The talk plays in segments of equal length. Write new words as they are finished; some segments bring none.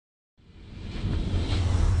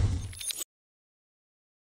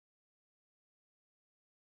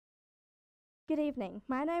Good evening.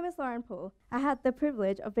 My name is Lauren Paul. I had the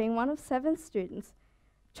privilege of being one of 7 students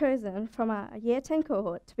chosen from a Year 10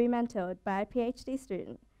 cohort to be mentored by a PhD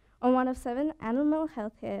student on one of 7 animal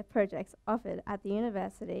healthcare projects offered at the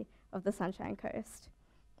University of the Sunshine Coast.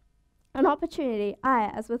 An opportunity I,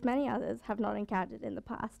 as with many others, have not encountered in the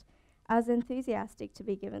past. I was enthusiastic to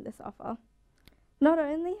be given this offer. Not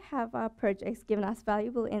only have our projects given us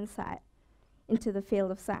valuable insight into the field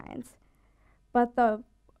of science, but the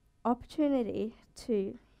opportunity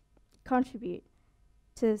to contribute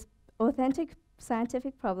to authentic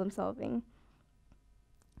scientific problem solving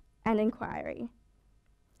and inquiry.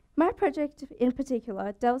 My project in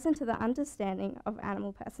particular delves into the understanding of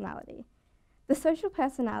animal personality, the social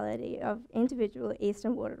personality of individual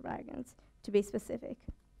eastern water dragons, to be specific.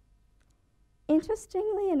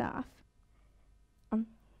 Interestingly enough,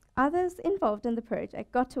 others involved in the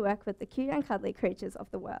project got to work with the cute and cuddly creatures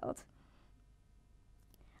of the world.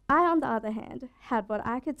 I, on the other hand, had what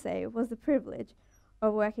I could say was the privilege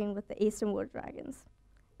of working with the eastern water dragons.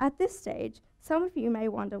 At this stage, some of you may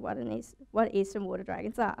wonder what eastern water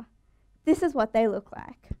dragons are. This is what they look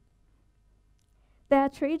like. They are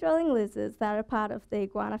tree-dwelling lizards that are part of the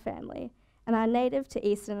iguana family and are native to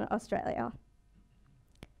eastern Australia.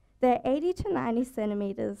 They're 80 to 90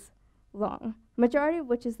 centimetres long, majority of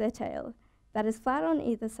which is their tail, that is flat on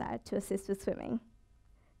either side to assist with swimming.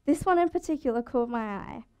 This one in particular caught my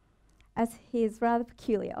eye, as he is rather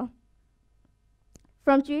peculiar.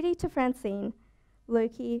 From Judy to Francine,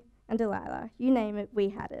 Loki and Delilah, you name it, we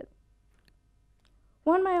had it.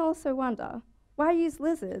 One may also wonder, why use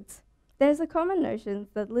lizards? There's a common notion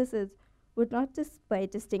that lizards would not display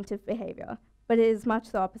distinctive behaviour, but it is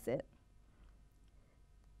much the opposite.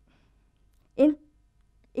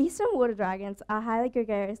 Eastern water dragons are highly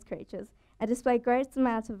gregarious creatures and display great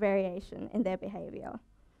amounts of variation in their behaviour.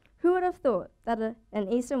 Who would have thought that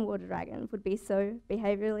an eastern water dragon would be so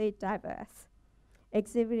behaviourally diverse,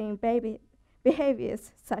 exhibiting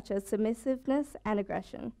behaviours such as submissiveness and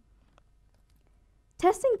aggression?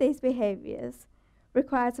 Testing these behaviours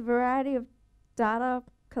requires a variety of data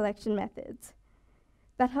collection methods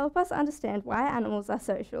that help us understand why animals are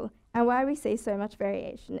social and why we see so much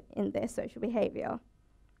variation in their social behaviour.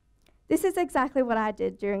 This is exactly what I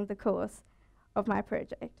did during the course of my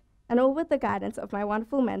project, and all with the guidance of my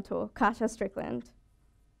wonderful mentor, Kasha Strickland.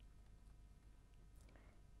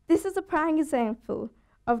 This is a prime example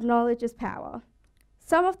of knowledge is power.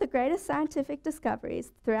 Some of the greatest scientific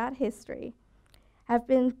discoveries throughout history have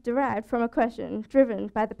been derived from a question driven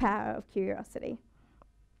by the power of curiosity.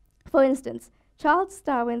 For instance, Charles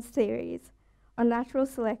Darwin's theories on natural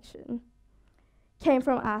selection came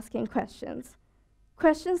from asking questions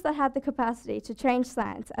that had the capacity to change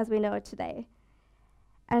science as we know it today,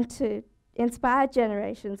 and to inspire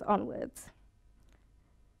generations onwards.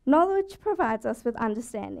 Knowledge provides us with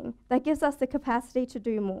understanding that gives us the capacity to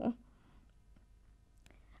do more.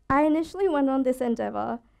 I initially went on this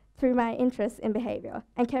endeavour through my interest in behaviour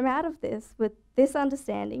and came out of this with this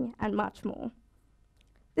understanding and much more.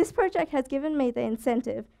 This project has given me the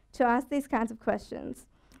incentive to ask these kinds of questions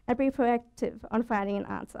and be proactive on finding an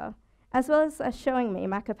answer, as well as showing me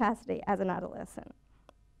my capacity as an adolescent.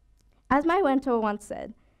 As my mentor once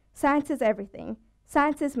said, science is everything.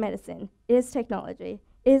 Science is medicine. It is technology.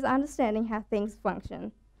 It is understanding how things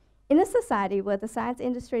function. In a society where the science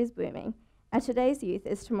industry is booming and today's youth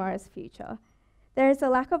is tomorrow's future, there is a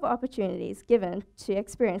lack of opportunities given to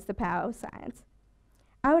experience the power of science.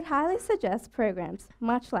 I would highly suggest programs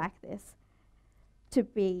much like this to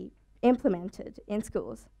be implemented in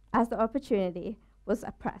schools, as the opportunity was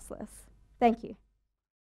priceless. Thank you.